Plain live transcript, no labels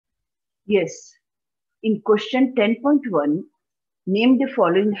Yes. In question 10.1, name the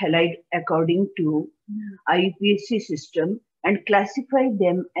following halide according to IUPAC system and classify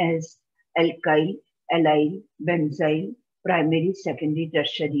them as alkyl, allyl, benzyl, primary, secondary,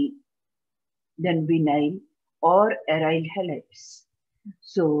 tertiary, then vinyl or aryl halides.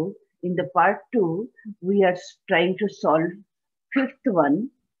 So in the part 2, we are trying to solve fifth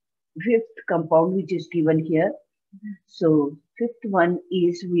compound which is given here. So fifth one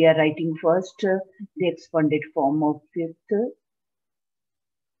is we are writing first the expanded form of fifth.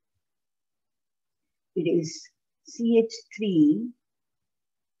 It is CH3,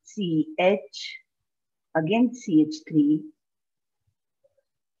 CH, again CH3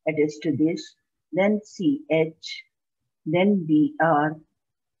 attached to this, then CH, then Br,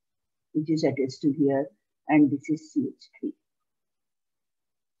 which is attached to here, and this is CH3.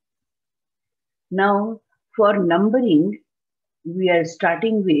 Now, for numbering, we are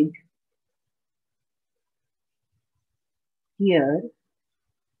starting with here,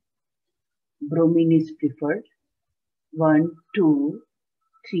 bromine is preferred, 1, 2,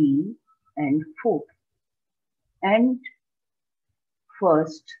 3, and 4. And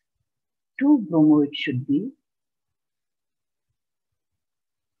first, 2 bromo it should be.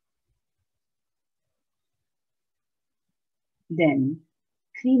 Then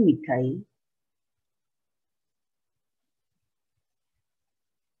 3 methyl.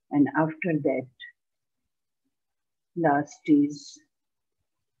 And after that, last is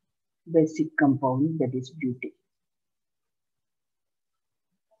basic compound, that is butane.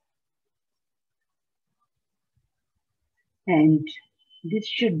 And this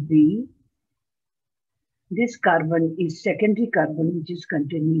should be, this carbon is secondary carbon which is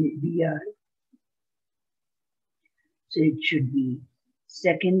containing Br. So it should be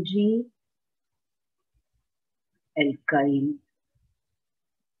secondary alkyl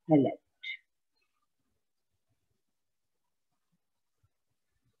halide.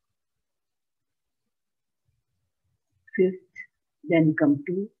 Fifth, then come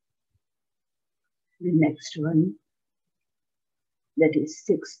to the next one, that is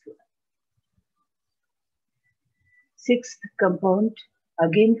sixth one. Sixth compound,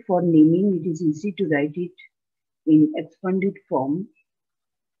 again for naming, it is easy to write it in expanded form.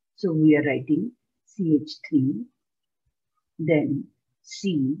 So we are writing CH3, then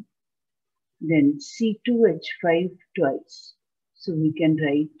C, then C2H5 twice. So we can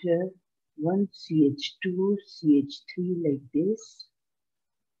write one CH2, CH3 like this,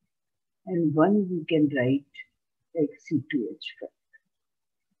 and one we can write like C2H5.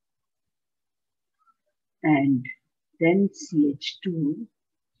 And then CH2,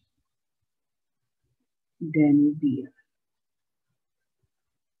 then Br.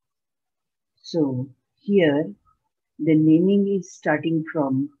 So here the naming is starting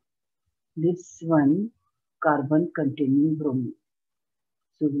from this one, carbon containing bromine.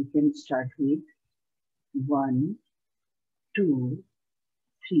 So we can start with 1, 2,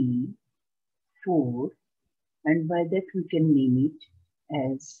 3, 4, and by that we can name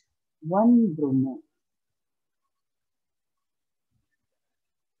it as 1 bromo.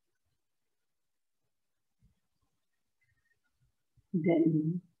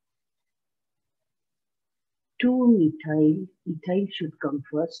 Then 2 methyl, ethyl should come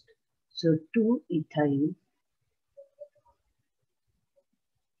first. So 2 ethyl,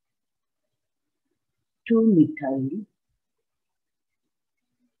 2 methyl,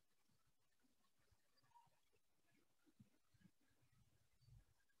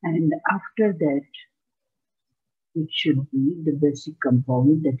 and after that it should be the basic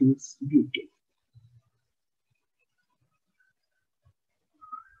compound, that is butane.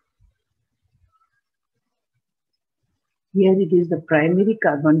 Here it is the primary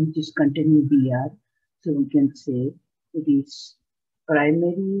carbon which is containing Br. So we can say it is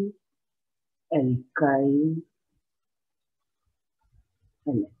primary alkyl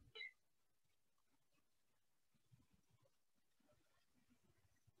halide.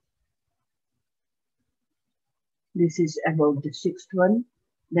 This is about the sixth one,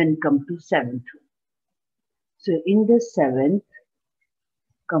 then come to seventh one. So in the seventh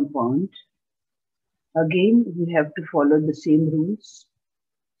compound, again we have to follow the same rules,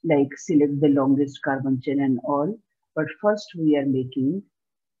 like select the longest carbon chain and all. But first we are making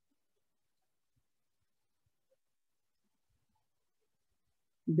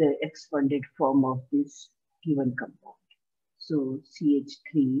the expanded form of this given compound. So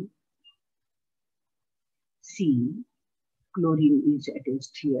CH3, C, chlorine is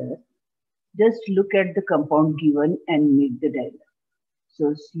attached here. Just look at the compound given and make the diagram.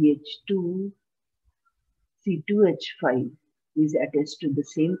 So CH2, C2H5, is attached to the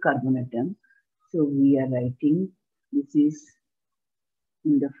same carbon atom. So we are writing this is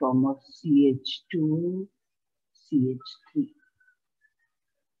in the form of CH2, CH3.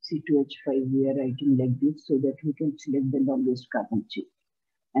 C2H5 we are writing like this so that we can select the longest carbon chain.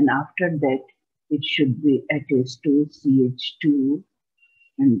 And after that, it should be attached to CH2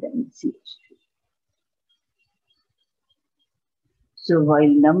 and then CH3. So while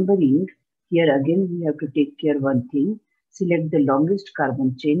numbering, here again we have to take care one thing. Select the longest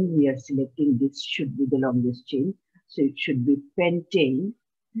carbon chain. We are selecting this should be the longest chain. So it should be pentane.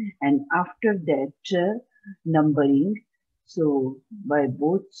 And after that, numbering. So by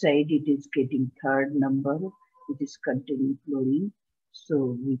both sides, it is getting third number. It is containing chlorine.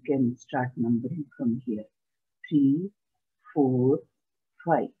 So we can start numbering from here. 3, 4,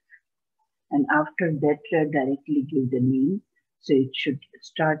 5. And after that, directly give the name. So it should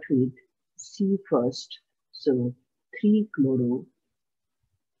start with C first. So 3-chloro.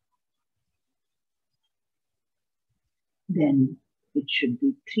 Then it should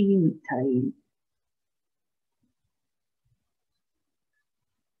be 3-methyl.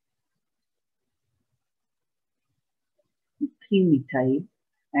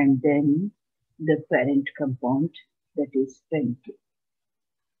 And then the parent compound, that is pentane.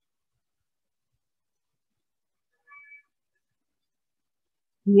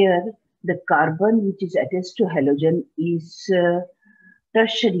 Here, the carbon which is attached to halogen is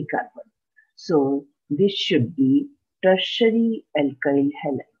tertiary carbon. So this should be tertiary alkyl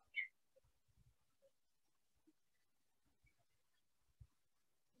halide.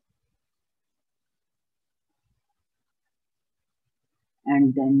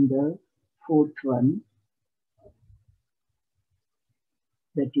 And then the fourth one,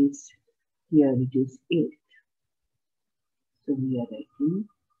 that is, here it is 8. So we are writing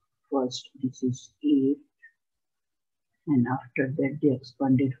first this is 8, and after that the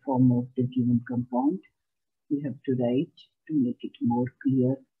expanded form of the given compound we have to write to make it more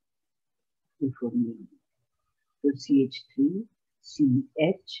clear before naming. So CH3,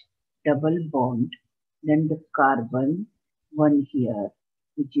 CH, double bond, then the carbon one here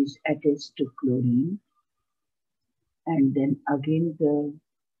which is attached to chlorine, and then again the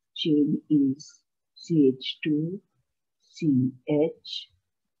chain is CH2, CH,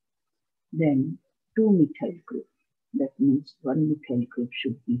 then 2-methyl group. That means 1-methyl group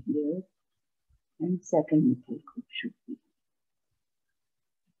should be here and second methyl group should be here.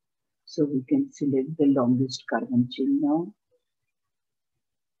 So we can select the longest carbon chain now.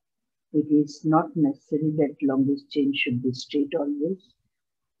 It is not necessary that longest chain should be straight always.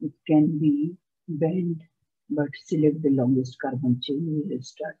 It can be bent, but select the longest carbon chain. We are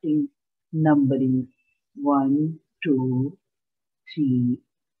starting numbering 1, 2, 3,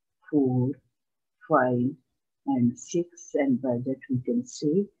 4, 5, and 6, and by that we can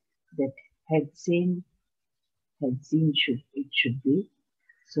say that hexane should be.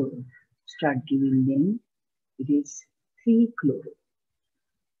 So start giving name. It is 3-chloro.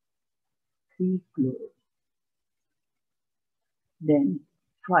 3-chloro. Then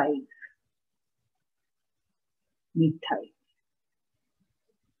 5-methyl.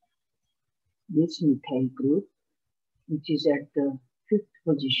 This methyl group, which is at the 5th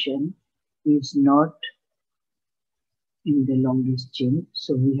position, is not in the longest chain,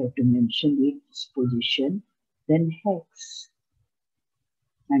 so we have to mention its position. Then hex,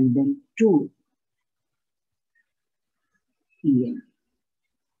 and then 2 En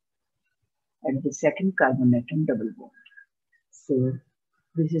at the second carbon atom double bond. So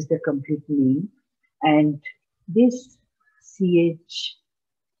this is the complete name, and this CHCCl,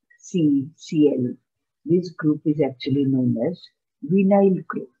 this group is actually known as vinyl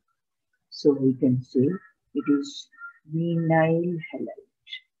group. So we can say it is vinyl halide.